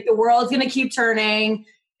 like the world's going to keep turning.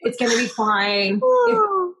 It's going to be fine. If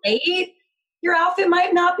it's late, your outfit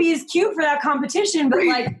might not be as cute for that competition, but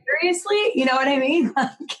like seriously, you know what I mean?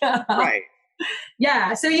 Right.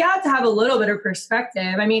 Yeah. So you have to have a little bit of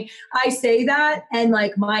perspective. I mean, I say that and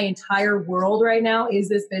like my entire world right now is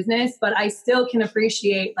this business, but I still can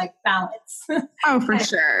appreciate like balance. Oh, for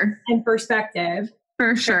sure. And perspective.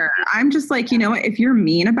 For sure. I'm just like, you know what, if you're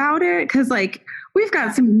mean about it, because like we've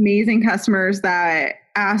got some amazing customers that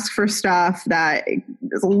ask for stuff that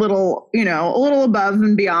is a little above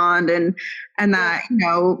and beyond and that, you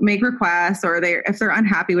know, make requests, or if they're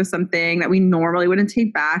unhappy with something that we normally wouldn't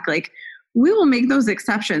take back, like we will make those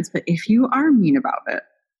exceptions. But if you are mean about it,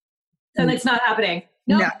 then it's not happening.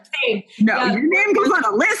 No, Yeah. Your name goes on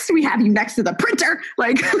a list. We have you next to the printer.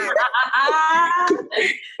 Like, I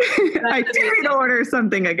dare you to order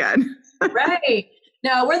something again. Right.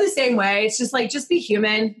 No, we're the same way. It's just like, just be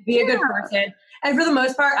human, be a good person. And for the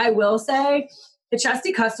most part, I will say the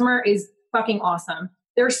Chestee customer is fucking awesome.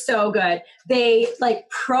 They're so good. They like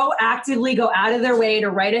proactively go out of their way to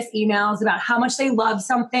write us emails about how much they love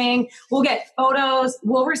something. We'll get photos.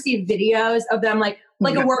 We'll receive videos of them, like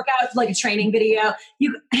a workout, like a training video.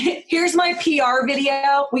 Here's my PR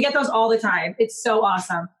video. We get those all the time. It's so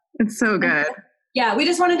awesome. It's so good. Yeah, we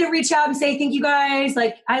just wanted to reach out and say thank you guys.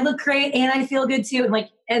 Like, I look great and I feel good too.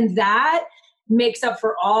 And that makes up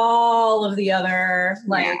for all of the other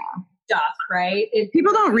stuff, right?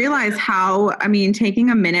 People don't realize how, taking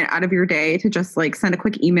a minute out of your day to just like send a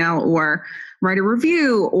quick email or write a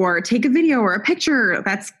review or take a video or a picture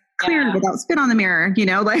that's clear without spit on the mirror, you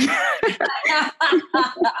know, like.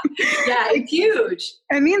 Yeah, it's huge.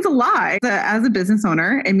 It means a lot. As a business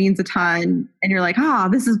owner, it means a ton. And you're like,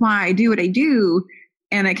 this is why I do what I do.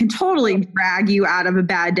 And it can totally drag you out of a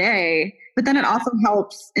bad day. But then it also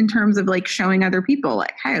helps in terms of like showing other people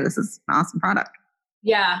like, hey, this is an awesome product.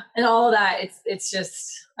 Yeah. And all of that, it's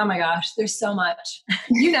just, oh my gosh, there's so much,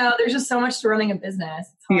 there's just so much to running a business.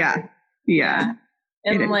 It's hard. Yeah.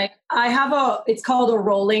 And like, it's called a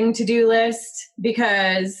rolling to-do list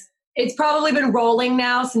because it's probably been rolling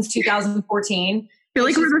now since 2014. feel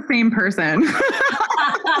like we're the same person.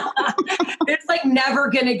 It's like never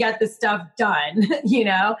gonna get the stuff done, you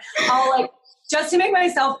know? I'll like, just to make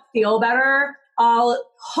myself feel better, I'll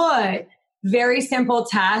put very simple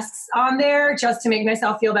tasks on there just to make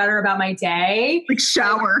myself feel better about my day. Like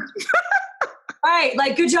shower. Right,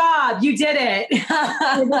 like good job, you did it. Figure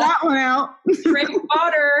that one out. Drink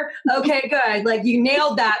water. Okay, good. Like you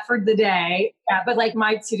nailed that for the day. Yeah, but like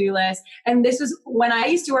my to-do list. And this was when I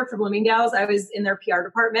used to work for Bloomingdale's, I was in their PR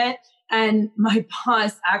department. And my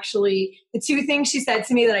boss actually, the two things she said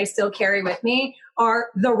to me that I still carry with me are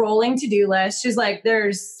the rolling to-do list. She's like,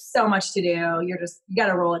 there's so much to do. You got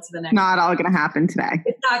to roll it to the next. Not all going to happen today.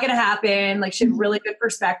 It's not going to happen. Like she had really good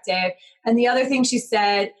perspective. And the other thing she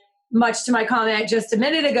said, much to my comment just a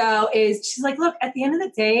minute ago, is she's like, look, at the end of the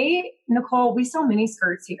day, Nicole, we sell mini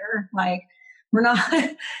skirts here. Like we're not,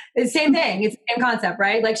 it's the same thing. It's the same concept,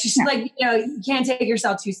 right? Like she's like, you know, you can't take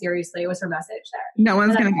yourself too seriously. It was her message there. No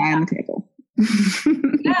one's going to die on the table.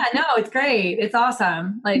 Yeah, no, it's great. It's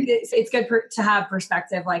awesome. Like it's good to have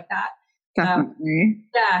perspective like that. Definitely.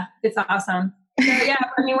 Yeah, it's awesome. So yeah,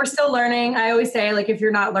 I mean, we're still learning. I always say like, if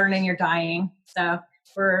you're not learning, you're dying. So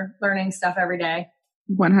we're learning stuff every day.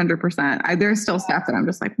 100%. There's still stuff that I'm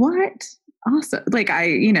just like, what? Awesome. Like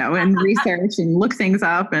and research and look things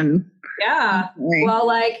up and. Yeah. Well,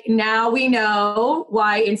 like now we know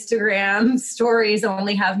why Instagram stories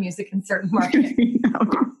only have music in certain markets.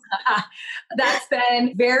 That's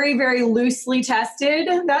been very, very loosely tested,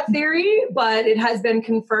 that theory, but it has been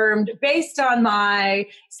confirmed based on my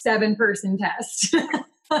 7-person test.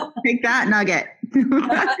 Take that nugget.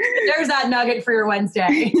 There's that nugget for your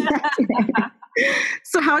Wednesday.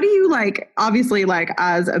 So how do you obviously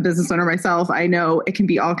as a business owner myself, I know it can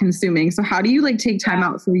be all consuming. So how do you take time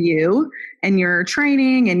out for you and your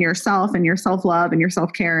training and yourself and your self-love and your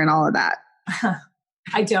self-care and all of that?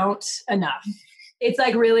 I don't enough. It's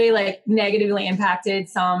really negatively impacted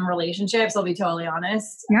some relationships. I'll be totally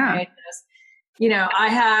honest. Yeah. I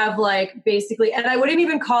have basically, and I wouldn't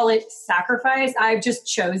even call it sacrifice. I've just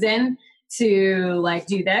chosen to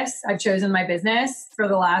do this. I've chosen my business for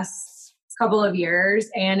the last couple of years.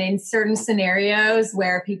 And in certain scenarios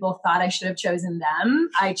where people thought I should have chosen them,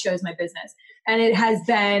 I chose my business. And it has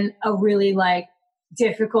been a really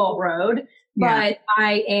difficult road, but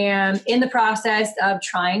I am in the process of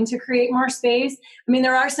trying to create more space. I mean,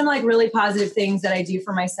 there are some really positive things that I do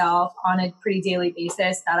for myself on a pretty daily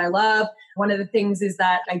basis that I love. One of the things is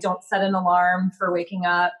that I don't set an alarm for waking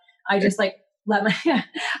up. I just let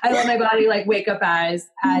my body wake up as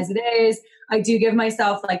it is. I do give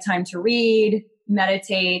myself time to read,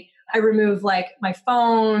 meditate. I remove my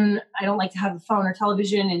phone. I don't like to have a phone or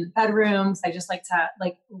television in the bedroom. I just like to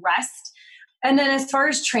rest. And then as far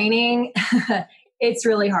as training, it's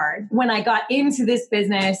really hard. When I got into this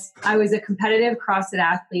business, I was a competitive CrossFit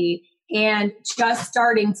athlete and just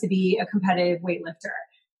starting to be a competitive weightlifter.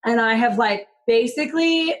 And I have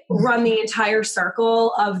basically run the entire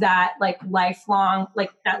circle of that lifelong,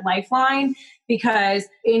 that lifeline, because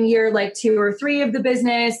in year 2 or 3 of the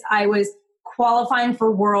business, I was qualifying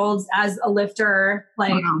for worlds as a lifter,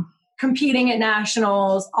 competing at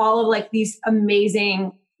nationals, all of these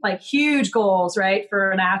amazing, huge goals, right?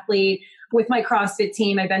 For an athlete with my CrossFit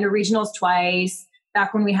team. I've been to regionals twice,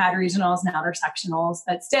 back when we had regionals, now they're sectionals,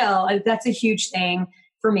 but still that's a huge thing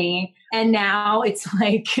for me. And now it's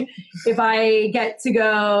if I get to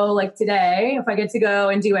go today, if I get to go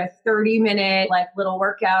and do a 30-minute little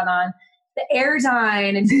workout on the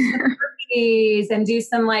Airdyne and do some burpees and do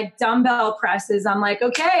some dumbbell presses, I'm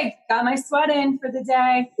okay, got my sweat in for the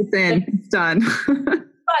day. It's in, it's done.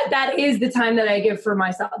 But that is the time that I give for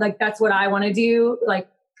myself. That's what I want to do.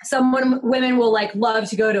 Women will love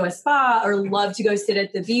to go to a spa or love to go sit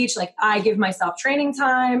at the beach. I give myself training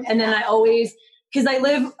time. And then I always, because I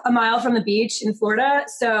live a mile from the beach in Florida,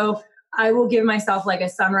 so I will give myself a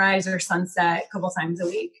sunrise or sunset a couple times a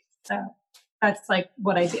week. So that's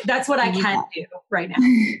what I do. That's what I can do right now.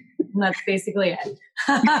 And that's basically it.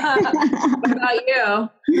 What about you?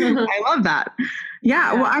 I love that.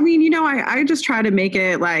 Yeah. Well, I mean, I just try to make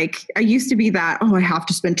it I used to be that, I have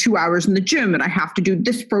to spend 2 hours in the gym and I have to do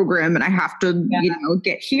this program and I have to,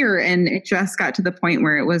 get here. And it just got to the point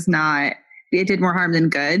where it did more harm than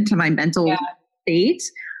good to my mental state.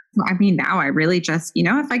 I mean, now I really just,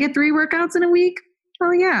 if I get 3 workouts in a week,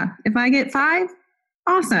 oh yeah. If I get 5,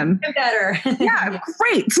 awesome. Better. Yeah,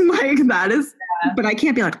 great. That is, but I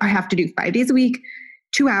can't be I have to do 5 days a week,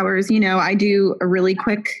 2 hours. I do a really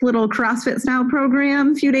quick little CrossFit style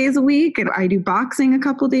program a few days a week. And I do boxing a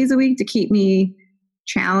couple of days a week to keep me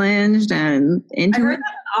challenged and into I heard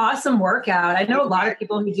that's an awesome workout. I know a lot of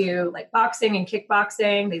people who do boxing and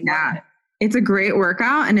kickboxing. They love it. It's a great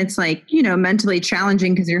workout, and it's like, mentally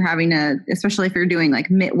challenging because you're having to, especially if you're doing like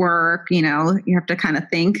mitt work, you have to kind of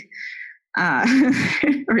think.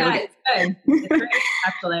 It's good. It's great,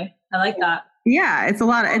 actually. I like that. Yeah, it's a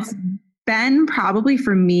lot. It's been probably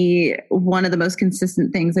for me one of the most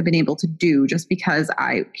consistent things I've been able to do, just because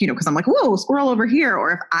because I'm like, whoa, squirrel over here.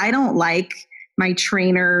 Or if I don't like my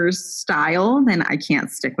trainer's style, then I can't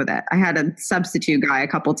stick with it. I had a substitute guy a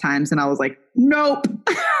couple times and I was like, nope.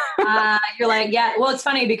 You're like, yeah. Well, it's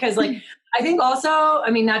funny because like, I think also, I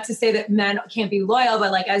mean, not to say that men can't be loyal,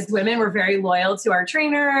 but like as women, we're very loyal to our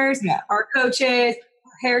trainers, our coaches,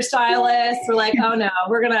 hairstylists. We're like, oh no,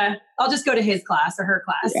 I'll just go to his class or her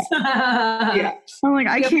class. Yeah. I'm like,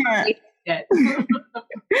 I can't.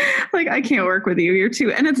 Like, I can't work with you. You're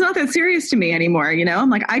too, and it's not that serious to me anymore. I'm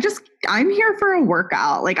like, I'm here for a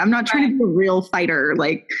workout. Like, I'm not trying to be a real fighter.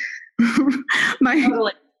 Like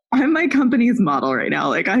I'm my company's model right now.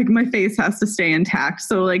 Like my face has to stay intact.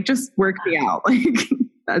 So like, just work me out. Like,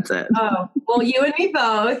 that's it. Oh, well, you and me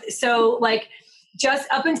both. So like, just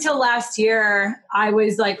up until last year, I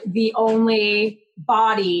was like the only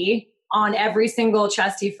body on every single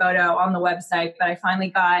Chestee photo on the website. But I finally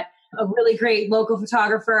got a really great local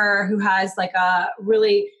photographer who has like a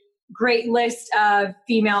really great list of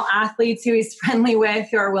female athletes who he's friendly with,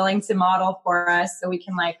 who are willing to model for us, so we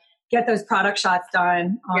can like get those product shots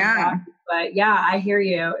done. But yeah, I hear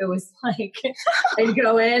you. It was like, I'd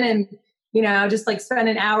go in and, just like spend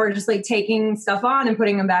an hour just like taking stuff on and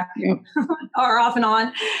putting them back or off and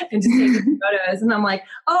on and just taking photos. And I'm like,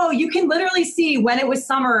 oh, you can literally see when it was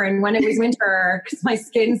summer and when it was winter because my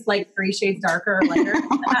skin's like 3 shades darker or lighter.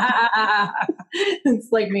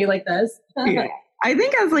 It's like me like this. Yeah. I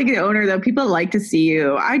think as like the owner though, people like to see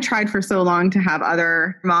you. I tried for so long to have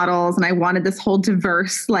other models and I wanted this whole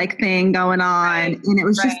diverse like thing going on. And it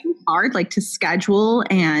was just hard like to schedule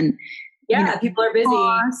and people are busy.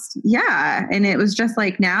 Yeah. And it was just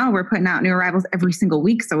like, now we're putting out new arrivals every single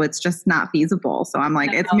week. So it's just not feasible. So I'm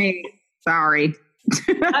like, it's me. Sorry.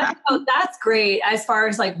 That's great. As far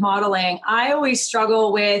as like modeling, I always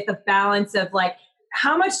struggle with the balance of like,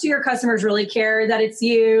 how much do your customers really care that it's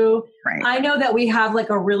you? Right. I know that we have like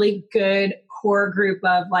a really good core group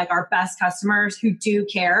of like our best customers who do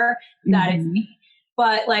care that it's me.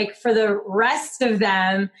 But like for the rest of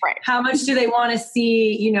them, how much do they want to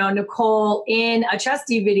see, Nicole in a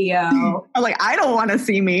Chestee video? Like, I don't want to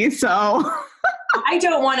see me. So I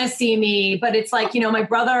don't want to see me, but it's like, my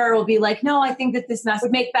brother will be like, no, I think that this mess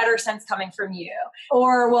would make better sense coming from you.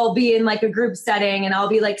 Or we'll be in like a group setting and I'll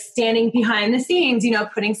be like standing behind the scenes,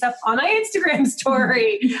 putting stuff on my Instagram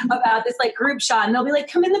story about this like group shot. And they'll be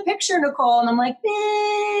like, come in the picture, Nicole. And I'm like,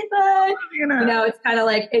 but it's kind of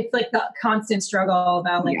like, it's like the constant struggle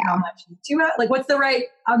about like how much is too much, like what's the right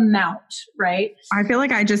amount, right? I feel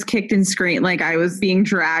like I just kicked and screamed. Like I was being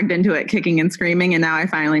dragged into it, kicking and screaming. And now I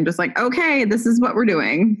finally am just like, okay, this is what we're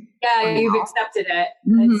doing. Yeah, you've accepted it.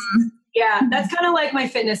 That's kind of like my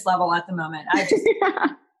fitness level at the moment. I just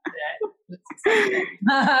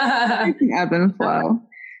ebb and flow.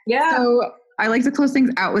 Yeah. So I like to close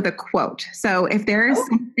things out with a quote. So if there's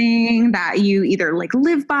something that you either like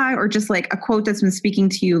live by or just like a quote that's been speaking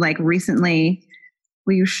to you like recently,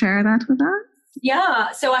 will you share that with us?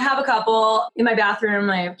 Yeah. So I have a couple in my bathroom.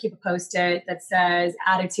 I keep a Post-it that says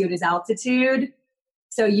attitude is altitude.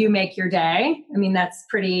 So you make your day. I mean, that's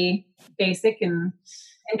pretty basic and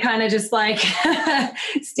kind of just like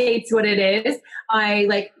states what it is. I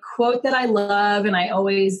like quote that I love and I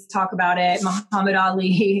always talk about it. Muhammad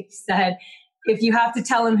Ali said, if you have to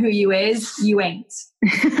tell him who you is, you ain't.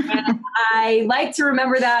 And I like to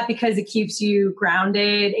remember that because it keeps you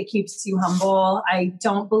grounded. It keeps you humble. I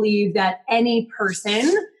don't believe that any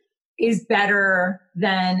person is better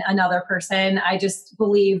than another person. I just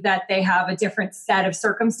believe that they have a different set of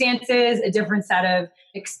circumstances, a different set of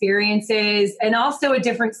experiences, and also a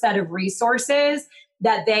different set of resources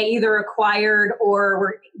that they either acquired or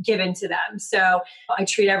were given to them. So I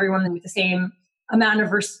treat everyone with the same amount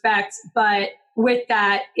of respect, but with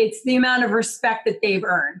that, it's the amount of respect that they've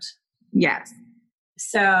earned. Yes.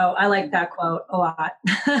 So I like that quote a lot.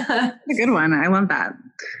 A good one. I love that.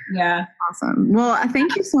 Yeah. Awesome. Well,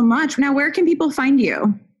 thank you so much. Now, where can people find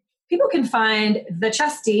you? People can find the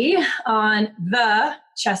Chestee on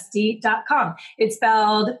thechestee.com. It's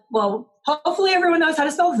spelled, well, hopefully everyone knows how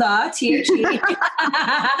to spell the, T-H-E.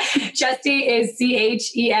 Chestee is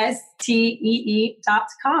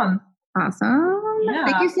CHESTEE.com. Awesome. Yeah.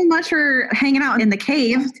 Thank you so much for hanging out in the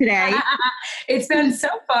cave today. It's been so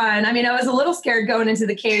fun. I mean, I was a little scared going into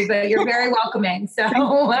the cave, but you're very welcoming. So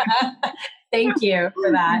Thank you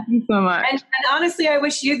for that. Thank you so much. And honestly, I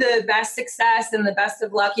wish you the best success and the best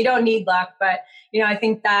of luck. You don't need luck, but I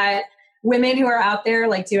think that women who are out there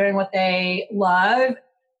like doing what they love,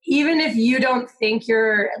 even if you don't think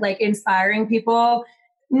you're like inspiring people,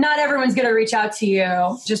 not everyone's going to reach out to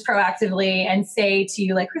you just proactively and say to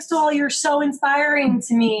you like, Crystal, you're so inspiring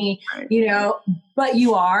to me, but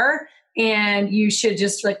you are. And you should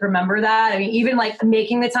just like remember that. I mean, even like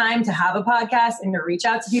making the time to have a podcast and to reach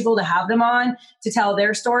out to people, to have them on, to tell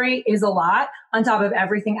their story is a lot on top of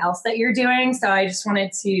everything else that you're doing. So I just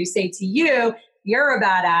wanted to say to you, you're a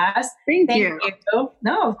badass. Thank you.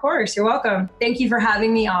 No, of course. You're welcome. Thank you for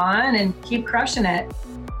having me on and keep crushing it.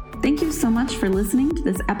 Thank you so much for listening to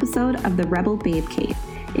this episode of the Rebel Babe Cave.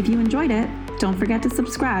 If you enjoyed it, don't forget to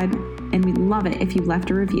subscribe, and we'd love it if you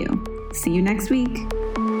left a review. See you next week.